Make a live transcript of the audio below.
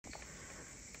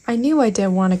I knew I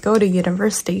didn't want to go to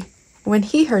university. When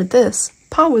he heard this,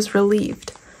 Pa was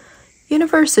relieved.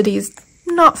 University's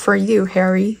not for you,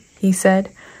 Harry, he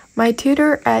said. My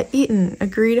tutor at Eton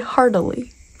agreed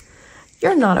heartily.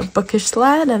 You're not a bookish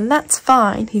lad, and that's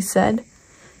fine, he said.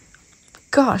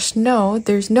 Gosh, no,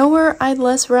 there's nowhere I'd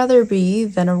less rather be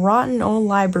than a rotten old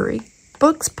library.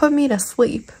 Books put me to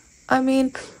sleep. I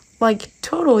mean, like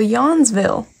total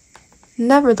Yawnsville.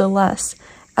 Nevertheless,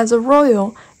 as a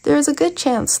royal, there is a good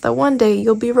chance that one day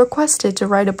you'll be requested to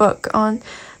write a book on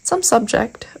some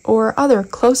subject or other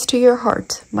close to your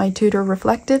heart, my tutor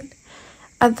reflected.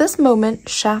 At this moment,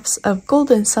 shafts of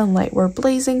golden sunlight were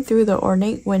blazing through the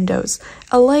ornate windows,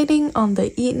 alighting on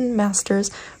the Eton master's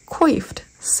coiffed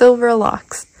silver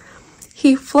locks.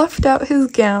 He fluffed out his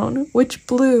gown, which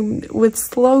bloomed with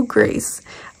slow grace,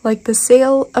 like the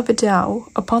sail of a dhow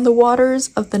upon the waters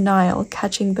of the Nile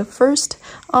catching the first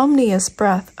ominous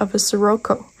breath of a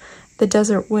sirocco, the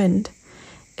desert wind.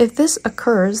 If this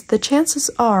occurs, the chances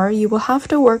are you will have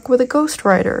to work with a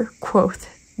ghostwriter, quoth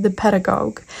the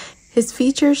pedagogue, his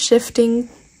features shifting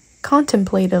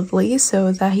contemplatively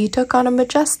so that he took on a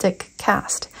majestic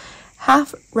cast,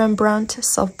 half Rembrandt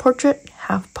self-portrait,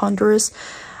 half ponderous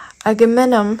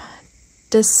Agamemnon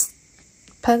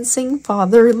dispensing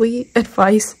fatherly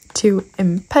advice to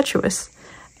impetuous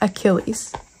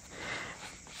Achilles.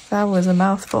 That was a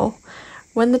mouthful.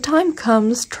 When the time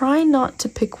comes, try not to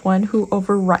pick one who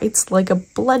overwrites like a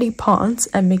bloody Ponce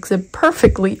and makes it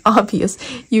perfectly obvious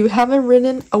you haven't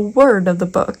written a word of the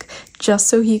book, just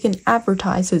so he can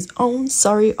advertise his own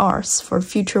sorry arse for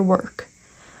future work.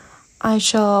 I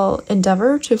shall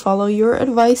endeavor to follow your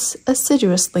advice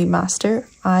assiduously, master,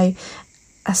 I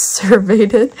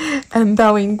asseverated, and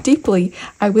bowing deeply,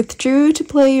 I withdrew to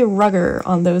play rugger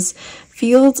on those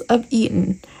fields of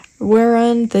Eton,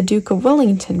 wherein the Duke of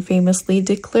Wellington famously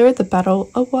declared the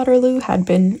Battle of Waterloo had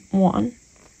been won.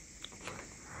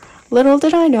 Little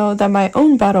did I know that my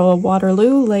own Battle of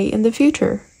Waterloo lay in the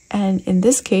future, and in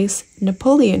this case,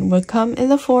 Napoleon would come in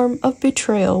the form of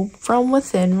betrayal from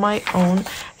within my own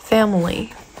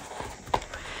family.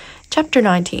 Chapter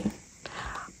 19.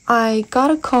 I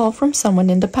got a call from someone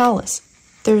in the palace.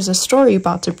 There's a story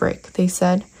about to break, they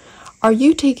said. Are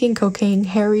you taking cocaine,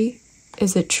 Harry?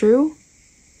 Is it true?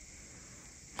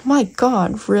 My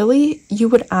God, really? You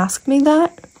would ask me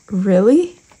that?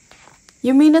 Really?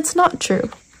 You mean it's not true?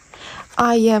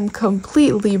 I am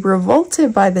completely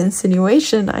revolted by the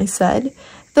insinuation, I said.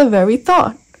 The very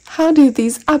thought. How do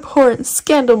these abhorrent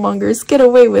scandalmongers get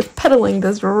away with peddling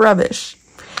this rubbish?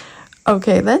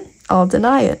 Okay then, I'll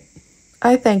deny it.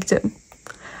 I thanked him.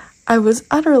 I was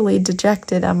utterly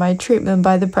dejected at my treatment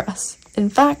by the press.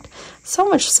 In fact, so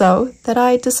much so that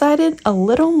I decided a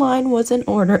little line was in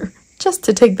order, just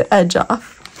to take the edge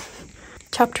off.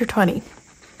 Chapter 20.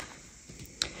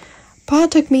 Pa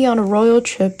took me on a royal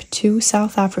trip to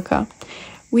South Africa.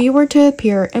 We were to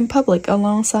appear in public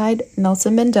alongside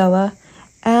Nelson Mandela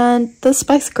and the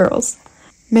Spice Girls.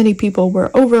 Many people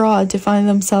were overawed to find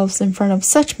themselves in front of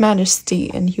such majesty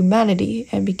and humanity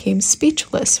and became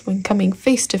speechless when coming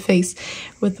face to face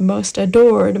with the most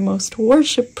adored, most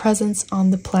worshipped presence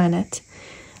on the planet.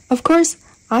 Of course,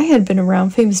 I had been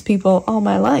around famous people all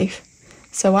my life,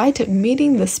 so I took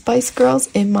meeting the Spice Girls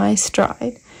in my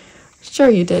stride. Sure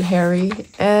you did, Harry.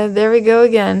 And there we go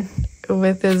again,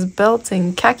 with his belt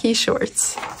and khaki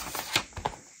shorts.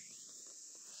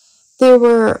 They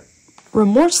were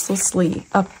remorselessly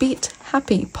upbeat,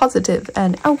 happy, positive,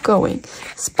 and outgoing.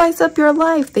 Spice up your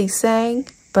life, they sang.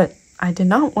 But I did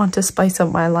not want to spice up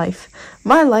my life.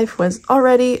 My life was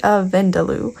already a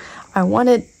vindaloo. I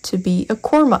wanted to be a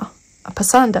korma, a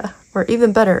pasanda, or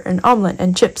even better, an omelet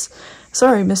and chips.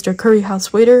 Sorry, Mr.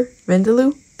 Curryhouse waiter,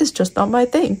 vindaloo is just not my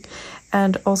thing.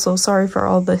 And also sorry for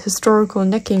all the historical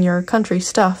nicking your country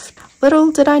stuff.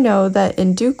 Little did I know that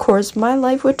in due course my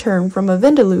life would turn from a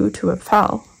vindaloo to a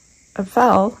fowl. A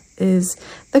fowl is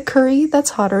the curry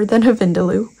that's hotter than a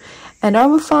vindaloo. And I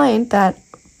would find that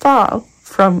fowl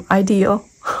from ideal.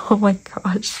 Oh my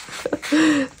gosh.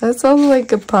 That sounds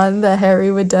like a pun that Harry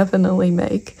would definitely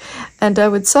make. And I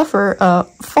would suffer a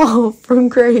fall from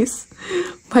grace.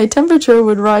 My temperature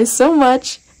would rise so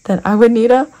much that I would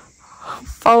need a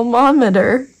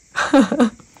thermometer.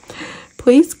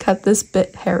 Please cut this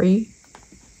bit, Harry.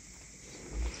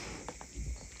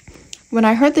 When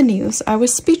I heard the news, I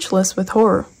was speechless with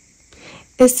horror.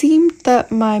 It seemed that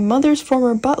my mother's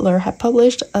former butler had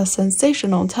published a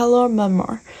sensational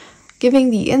tele-memoir, giving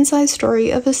the inside story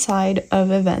of a side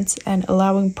of events and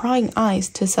allowing prying eyes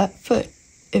to set foot,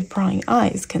 if prying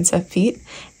eyes can set feet,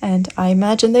 and I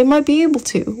imagine they might be able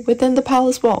to, within the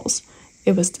palace walls.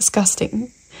 It was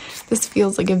disgusting. This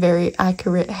feels like a very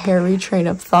accurate Harry train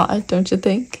of thought, don't you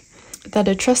think? That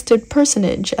a trusted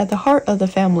personage at the heart of the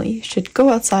family should go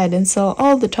outside and sell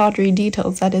all the tawdry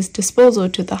details at his disposal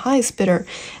to the highest bidder,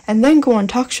 and then go on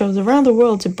talk shows around the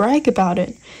world to brag about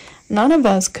it. None of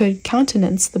us could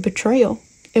countenance the betrayal.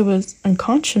 It was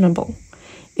unconscionable.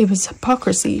 It was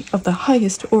hypocrisy of the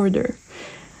highest order.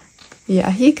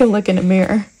 Yeah, he can look in a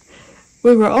mirror.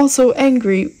 We were all so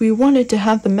angry, we wanted to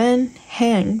have the men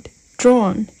hanged,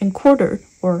 drawn, and quartered,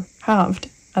 or halved,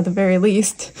 at the very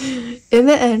least. In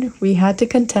the end, we had to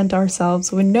content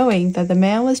ourselves with knowing that the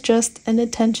man was just an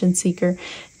attention seeker,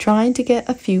 trying to get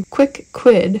a few quick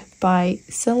quid by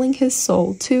selling his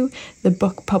soul to the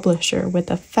book publisher with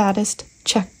the fattest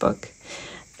checkbook.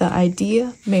 The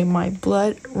idea made my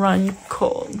blood run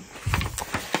cold.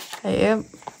 Yep,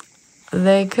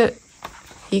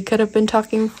 he could have been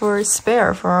talking for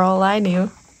spare for all I knew.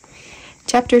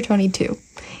 Chapter 22.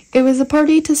 It was a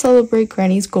party to celebrate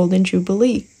Granny's Golden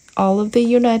Jubilee. All of the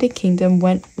United Kingdom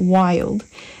went wild.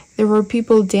 There were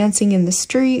people dancing in the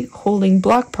street, holding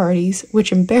block parties,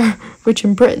 which in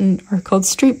Britain are called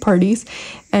street parties,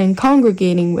 and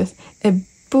congregating with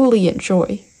ebullient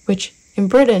joy, which in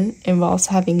Britain involves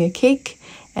having a cake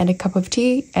and a cup of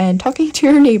tea and talking to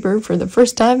your neighbor for the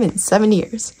first time in 7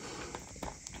 years.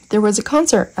 There was a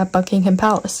concert at Buckingham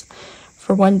Palace.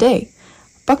 For one day,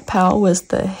 Buckpal was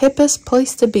the hippest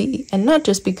place to be, and not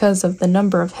just because of the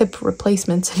number of hip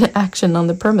replacements in action on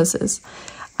the premises.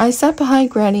 I sat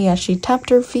behind Granny as she tapped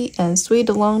her feet and swayed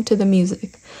along to the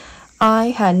music.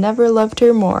 I had never loved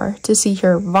her more. To see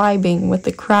her vibing with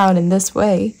the crowd in this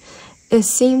way, it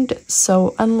seemed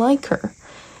so unlike her.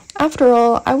 After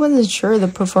all, I wasn't sure the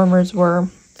performers were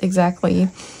exactly,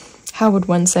 how would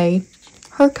one say,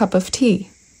 her cup of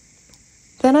tea.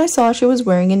 Then I saw she was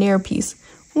wearing an earpiece.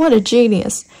 What a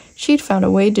genius! She'd found a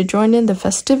way to join in the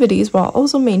festivities while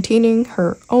also maintaining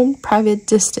her own private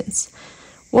distance.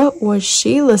 What was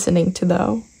she listening to,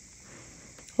 though?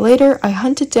 Later, I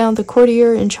hunted down the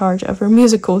courtier in charge of her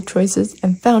musical choices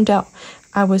and found out.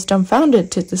 I was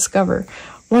dumbfounded to discover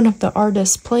one of the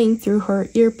artists playing through her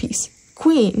earpiece,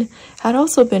 Queen, had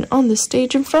also been on the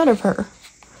stage in front of her.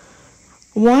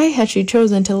 Why had she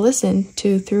chosen to listen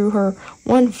to through her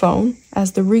one phone,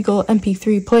 as the Regal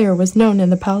MP3 player was known in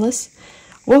the palace?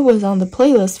 What was on the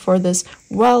playlist for this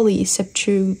wily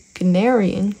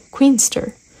septuagenarian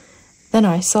queenster? Then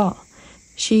I saw.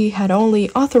 She had only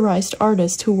authorized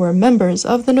artists who were members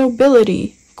of the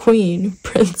nobility. Queen,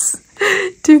 Prince,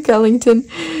 Duke Ellington,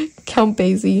 Count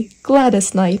Basie,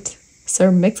 Gladys Knight,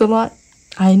 Sir Mix-a-Lot.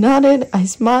 I nodded, I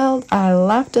smiled, I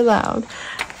laughed aloud.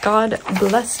 God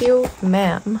bless you,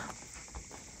 ma'am.